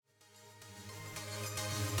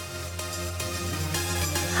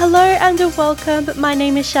Hello and welcome. My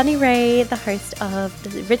name is Shani Ray, the host of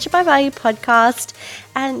the Richer by Value podcast,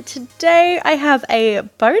 and today I have a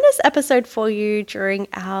bonus episode for you during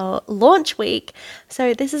our launch week.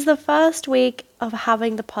 So this is the first week of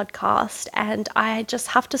having the podcast, and I just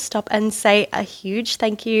have to stop and say a huge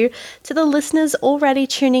thank you to the listeners already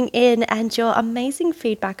tuning in and your amazing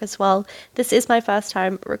feedback as well. This is my first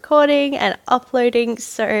time recording and uploading,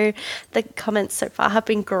 so the comments so far have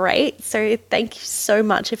been great. So thank you so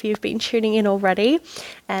much if you've been tuning in already,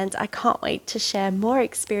 and I can't wait to share more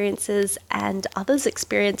experiences and others'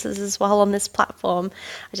 experiences as well on this platform.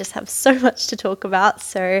 I just have so much to talk about,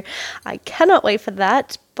 so I cannot wait for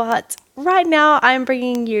that. But right now I'm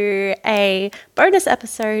bringing you a bonus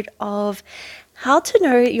episode of how to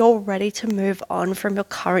know you're ready to move on from your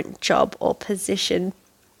current job or position.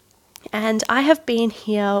 And I have been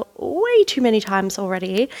here way too many times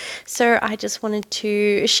already, so I just wanted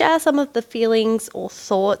to share some of the feelings or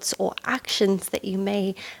thoughts or actions that you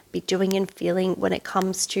may be doing and feeling when it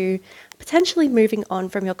comes to potentially moving on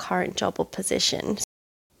from your current job or position.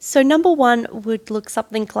 So number one would look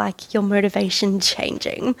something like your motivation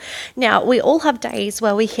changing. Now, we all have days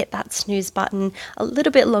where we hit that snooze button a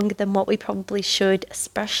little bit longer than what we probably should,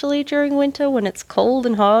 especially during winter when it's cold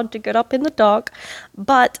and hard to get up in the dark.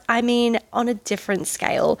 But I mean, on a different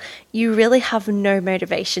scale, you really have no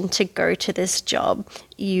motivation to go to this job.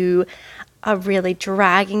 You are really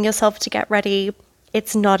dragging yourself to get ready.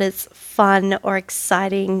 It's not as fun or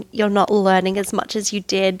exciting. You're not learning as much as you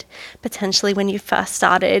did potentially when you first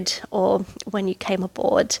started or when you came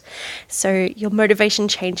aboard. So your motivation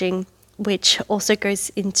changing, which also goes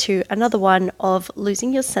into another one of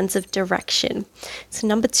losing your sense of direction. So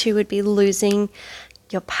number two would be losing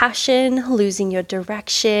your passion, losing your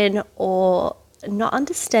direction, or not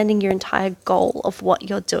understanding your entire goal of what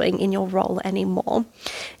you're doing in your role anymore.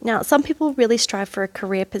 Now, some people really strive for a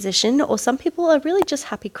career position, or some people are really just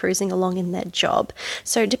happy cruising along in their job.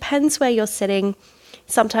 So it depends where you're sitting.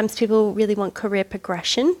 Sometimes people really want career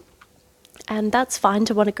progression, and that's fine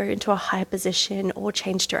to want to go into a higher position or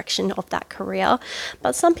change direction of that career.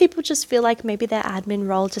 But some people just feel like maybe their admin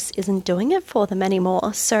role just isn't doing it for them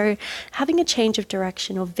anymore. So having a change of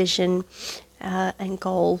direction or vision and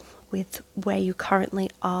goal with where you currently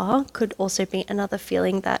are could also be another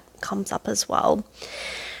feeling that comes up as well.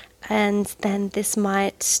 And then this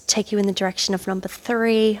might take you in the direction of number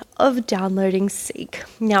three, of downloading Seek.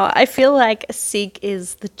 Now, I feel like Seek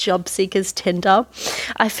is the job seeker's Tinder.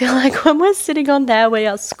 I feel like when we're sitting on there, we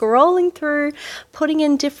are scrolling through, putting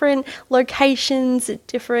in different locations,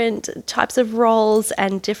 different types of roles,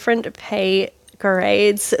 and different pay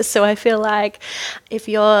grades. So I feel like if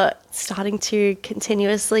you're starting to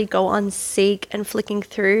continuously go on Seek and flicking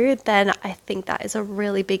through, then I think that is a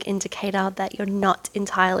really big indicator that you're not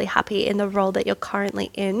entirely happy in the role that you're currently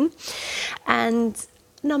in. And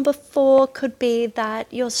number four could be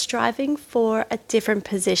that you're striving for a different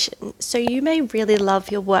position. So you may really love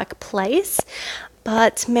your workplace,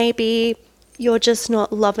 but maybe you're just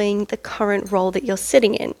not loving the current role that you're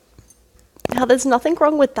sitting in. Now, there's nothing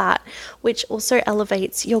wrong with that, which also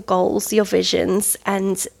elevates your goals, your visions,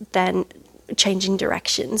 and then changing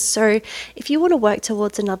directions. So if you want to work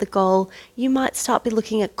towards another goal, you might start by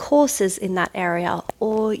looking at courses in that area,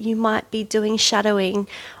 or you might be doing shadowing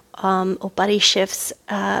or buddy shifts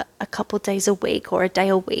a couple of days a week or a day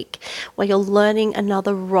a week, where you're learning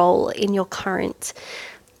another role in your current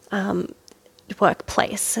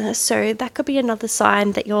workplace. So that could be another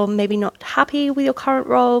sign that you're maybe not happy with your current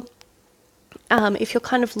role. If you're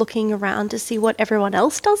kind of looking around to see what everyone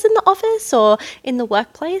else does in the office or in the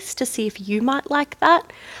workplace to see if you might like that.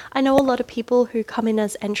 I know a lot of people who come in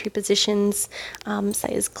as entry positions,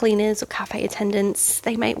 say as cleaners or cafe attendants,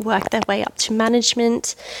 they might work their way up to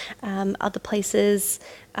management. Other places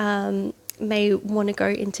may want to go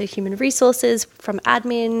into human resources from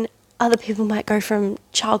admin. Other people might go from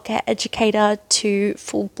childcare educator to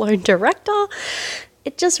full-blown director.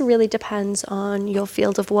 It just really depends on your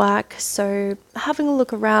field of work. So having a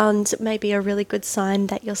look around may be a really good sign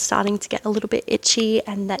that you're starting to get a little bit itchy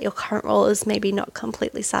and that your current role is maybe not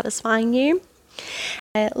completely satisfying you.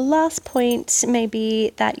 Last point may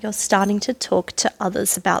be that you're starting to talk to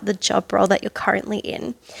others about the job role that you're currently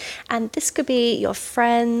in. And this could be your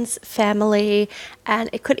friends, family, and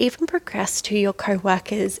it could even progress to your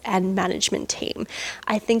co-workers and management team.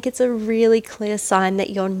 I think it's a really clear sign that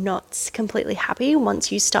you're not completely happy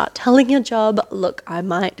once you start telling your job, look, I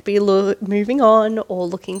might be moving on or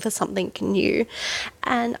looking for something new.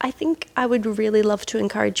 And I think I would really love to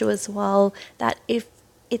encourage you as well that if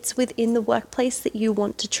it's within the workplace that you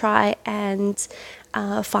want to try and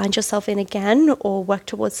find yourself in again or work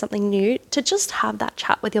towards something new, to just have that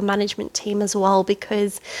chat with your management team as well,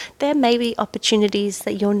 because there may be opportunities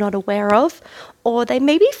that you're not aware of, or they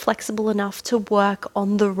may be flexible enough to work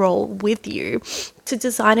on the role with you to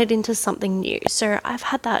design it into something new. So I've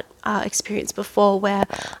had that experience before where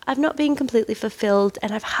I've not been completely fulfilled,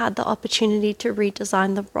 and I've had the opportunity to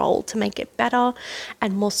redesign the role to make it better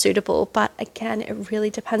and more suitable. But again, it really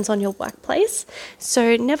depends on your workplace.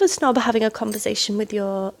 So never snub having a conversation with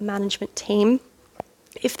your management team.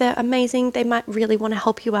 If they're amazing, they might really want to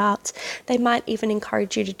help you out. They might even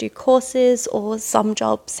encourage you to do courses, or some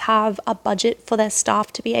jobs have a budget for their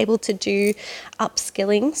staff to be able to do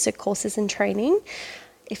upskilling, so courses and training.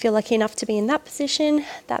 If you're lucky enough to be in that position,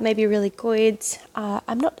 that may be really good.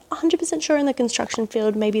 I'm not 100% sure in the construction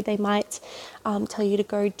field. Maybe they might tell you to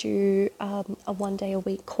go do a 1 day a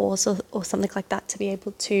week course or something like that, to be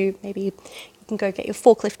able to, maybe you can go get your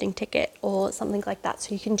forklifting ticket or something like that,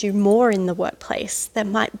 so you can do more in the workplace that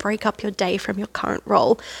might break up your day from your current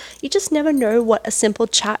role. You just never know what a simple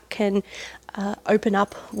chat can open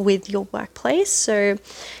up with your workplace. So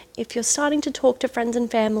if you're starting to talk to friends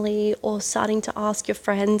and family, or starting to ask your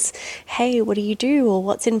friends, hey, what do you do, or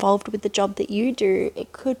what's involved with the job that you do,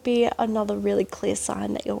 it could be another really clear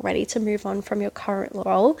sign that you're ready to move on from your current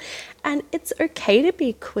role. And it's okay to be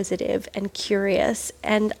inquisitive and curious,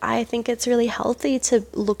 and I think it's really healthy to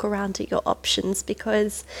look around at your options,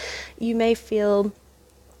 because you may feel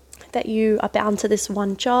that you are bound to this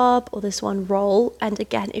one job or this one role. And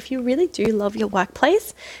again, if you really do love your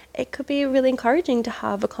workplace, it could be really encouraging to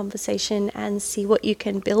have a conversation and see what you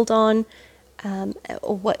can build on,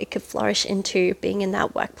 or what it could flourish into being in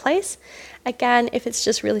that workplace. Again, if it's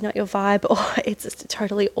just really not your vibe, or it's just a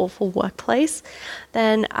totally awful workplace,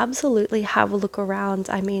 then absolutely have a look around.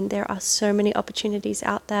 I mean, there are so many opportunities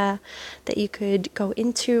out there that you could go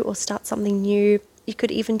into or start something new. You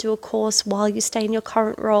could even do a course while you stay in your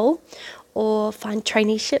current role, or find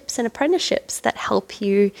traineeships and apprenticeships that help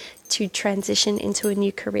you to transition into a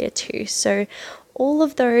new career too. So all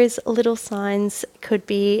of those little signs could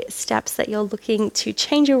be steps that you're looking to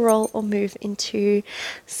change your role or move into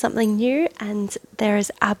something new, and there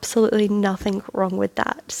is absolutely nothing wrong with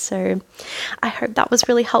that. So I hope that was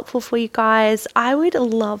really helpful for you guys. I would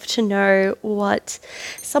love to know what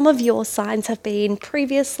some of your signs have been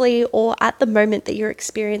previously, or at the moment that you're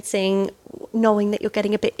experiencing, knowing that you're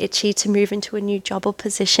getting a bit itchy to move into a new job or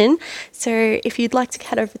position. So if you'd like to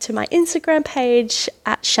head over to my Instagram page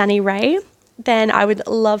at Shani Ray, then I would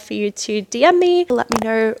love for you to DM me. Let me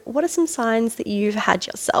know what are some signs that you've had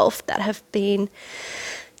yourself that have been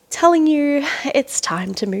telling you it's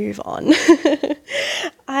time to move on.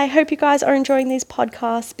 I hope you guys are enjoying these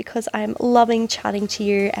podcasts, because I'm loving chatting to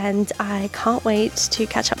you, and I can't wait to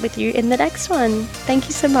catch up with you in the next one. Thank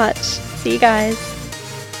you so much. See you guys.